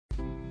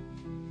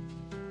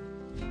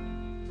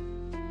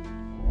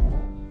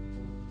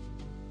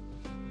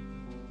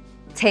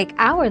Take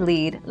our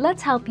lead,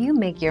 let's help you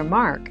make your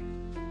mark.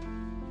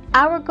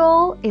 Our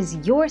goal is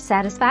your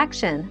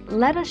satisfaction.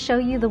 Let us show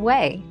you the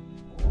way.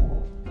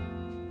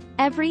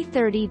 Every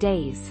 30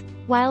 days.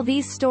 While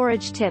these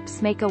storage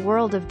tips make a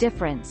world of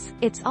difference,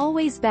 it's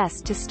always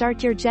best to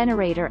start your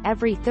generator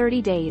every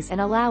 30 days and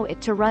allow it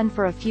to run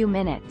for a few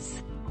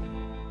minutes.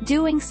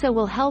 Doing so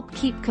will help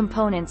keep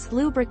components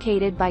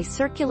lubricated by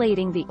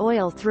circulating the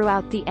oil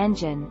throughout the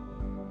engine.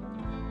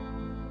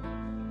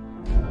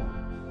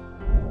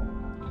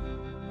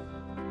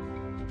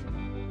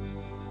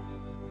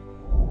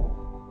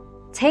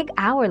 Take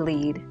our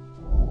lead.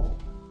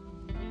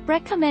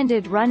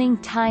 Recommended running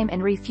time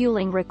and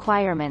refueling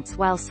requirements.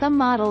 While some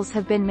models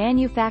have been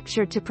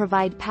manufactured to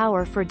provide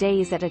power for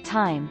days at a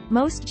time,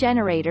 most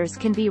generators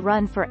can be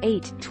run for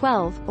 8,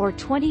 12, or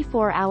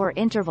 24-hour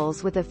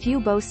intervals, with a few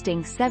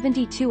boasting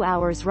 72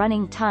 hours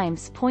running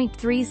times.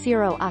 30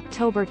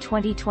 October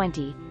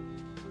 2020.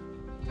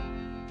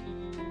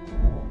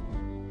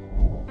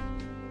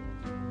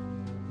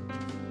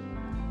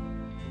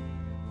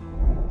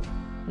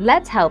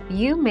 Let's help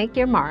you make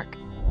your mark.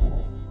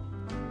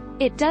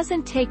 It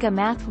doesn't take a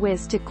math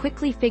whiz to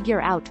quickly figure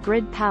out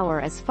grid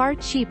power is far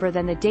cheaper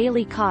than the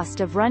daily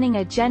cost of running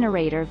a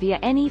generator via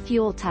any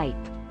fuel type.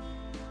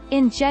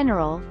 In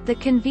general, the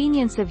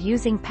convenience of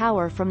using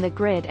power from the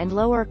grid and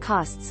lower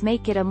costs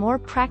make it a more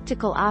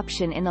practical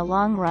option in the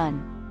long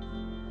run.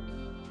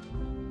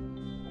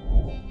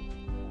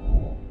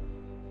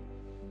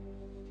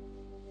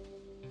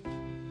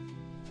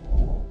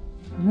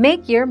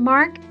 Make your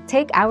mark,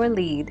 take our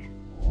lead.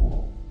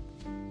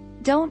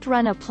 Don't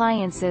run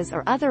appliances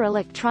or other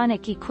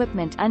electronic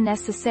equipment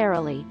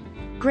unnecessarily.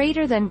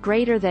 Greater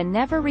than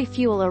never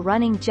refuel a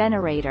running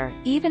generator,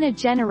 even a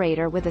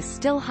generator with a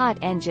still hot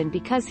engine,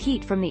 because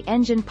heat from the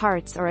engine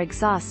parts or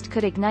exhaust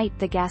could ignite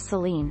the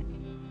gasoline.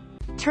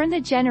 Turn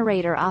the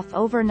generator off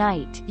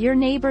overnight, your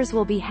neighbors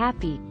will be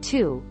happy.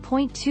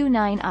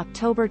 29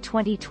 October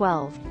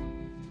 2012.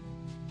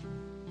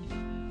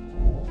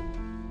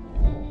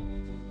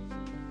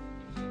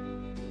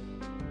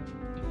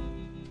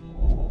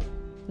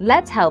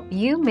 Let's help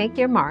you make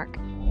your mark.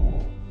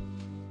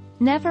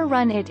 Never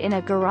run it in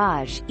a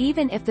garage,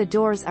 even if the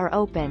doors are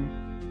open.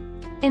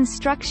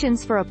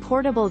 Instructions for a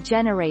portable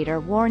generator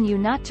warn you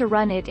not to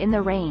run it in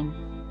the rain.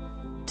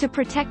 To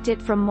protect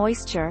it from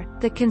moisture,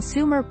 the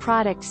Consumer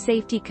Product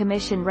Safety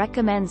Commission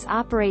recommends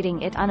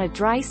operating it on a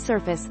dry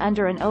surface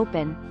under an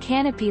open,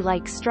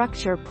 canopy-like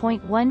structure.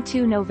 12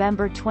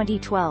 November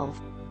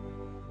 2012.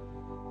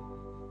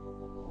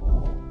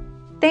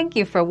 Thank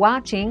you for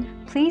watching.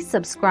 Please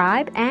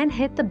subscribe and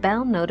hit the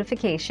bell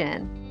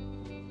notification.